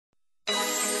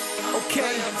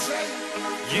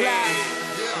Yeah.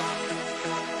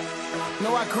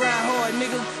 Know I grind hard,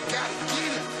 nigga.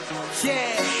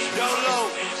 Yeah.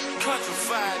 Dolo,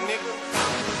 countrified, nigga.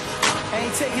 I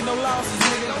ain't taking no losses,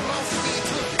 nigga.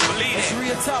 Believe That's it.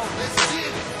 real talk.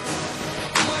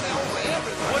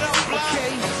 What up, Bloc?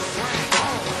 Okay.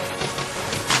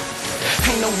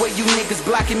 Ain't no way you niggas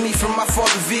blocking me from my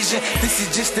father vision. This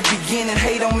is just the beginning,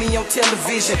 hate on me on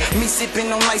television. Me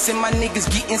sipping on ice and my niggas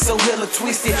getting so hella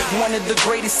twisted. One of the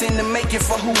greatest in the making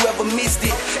for whoever missed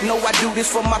it. Know I do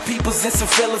this for my peoples and some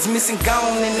fellas missing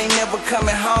gone and they never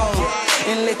coming home.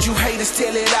 And let you haters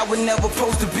tell it I was never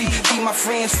supposed to be. Keep my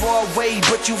friends far away,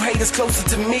 but you haters closer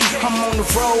to me. I'm on the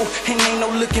road and ain't no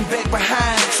looking back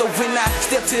behind. So when I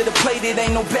step to the plate, it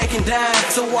ain't no backing down.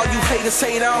 So all you haters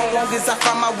hate on, long as I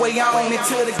find my way on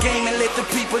into the game and let the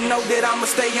people know that I'ma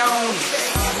stay on.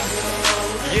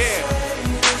 Yeah.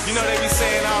 You know they be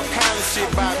saying all kind of shit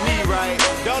about me, right?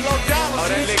 Dolo Dollaz. Oh,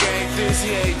 that nigga ain't this,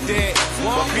 he ain't that.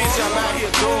 But bitch, I'm out here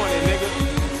doing it, nigga.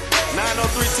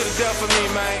 903 to the death for me,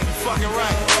 man. You fucking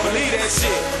right. Believe that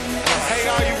shit. Hate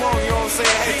all you want, you know what I'm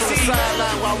saying? Hate from the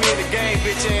sideline while we in the game,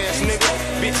 bitch ass nigga.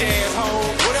 Bitch ass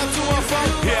hoe. What up,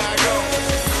 214? Here I go.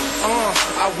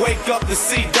 I wake up to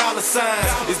see dollar signs.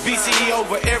 It's BCE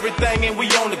over everything and we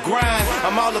on the grind.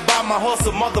 I'm all about my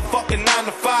hustle, motherfucking 9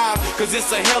 to 5. Cause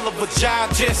it's a hell of a job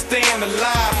just staying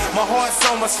alive. My heart's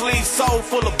on my sleeve, soul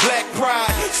full of black pride.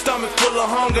 Stomach full of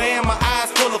hunger and my eyes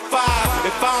full of fire.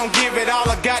 If I don't give it all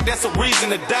I got, that's a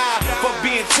reason to die. Fuck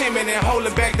being timid and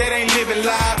holding back, that ain't living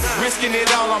life. Risking it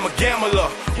all, I'm a gambler,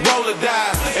 roll or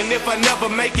die. And if I never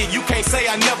make it, you can't say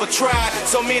I never tried.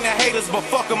 So many haters, but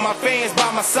fuck 'em, my fans by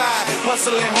my side.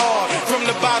 Hustling hard from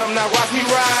the bottom, now watch me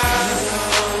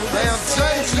ride. Damn,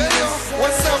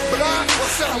 what's up, Bloc?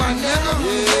 What's up, my nigga?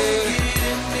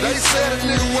 Yeah. They said a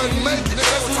nigga wasn't making it.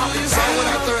 So I went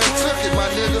out there and took it, my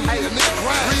nigga. Hey, a nigga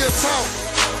grind. Real talk.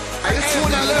 Hey, it's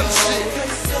 2011 shit.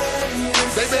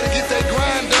 They better get that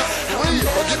grind up.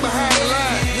 Or get behind the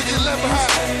line. You get left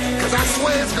behind. Cause I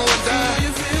swear it's going down.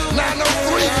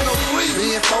 903.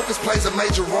 Being focused plays a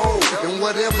major role. And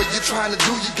whatever you're trying to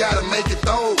do, you gotta make it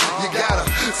though. You gotta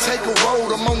take a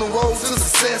road. I'm on the road to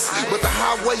success. But the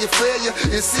highway of failure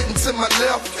is sitting to my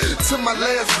left. To my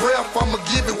last breath, I'ma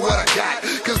give it what I got.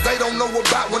 Cause they don't know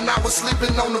about when I was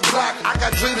sleeping on the block. I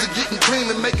got dreams of getting cream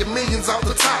and making millions off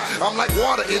the top. I'm like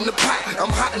water in the pot.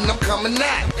 I'm hot and I'm coming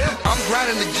out. I'm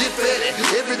grinding to get ready.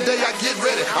 Every day I get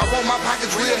ready. I want my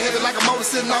pockets real heavy like a motor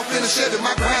sitting off in a Chevy.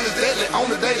 My grind is deadly on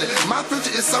the daily. My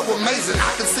future is so amazing.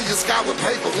 I can see the sky with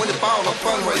paper when it fall on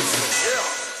fundraising.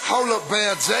 Hold up,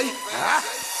 Bam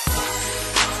J.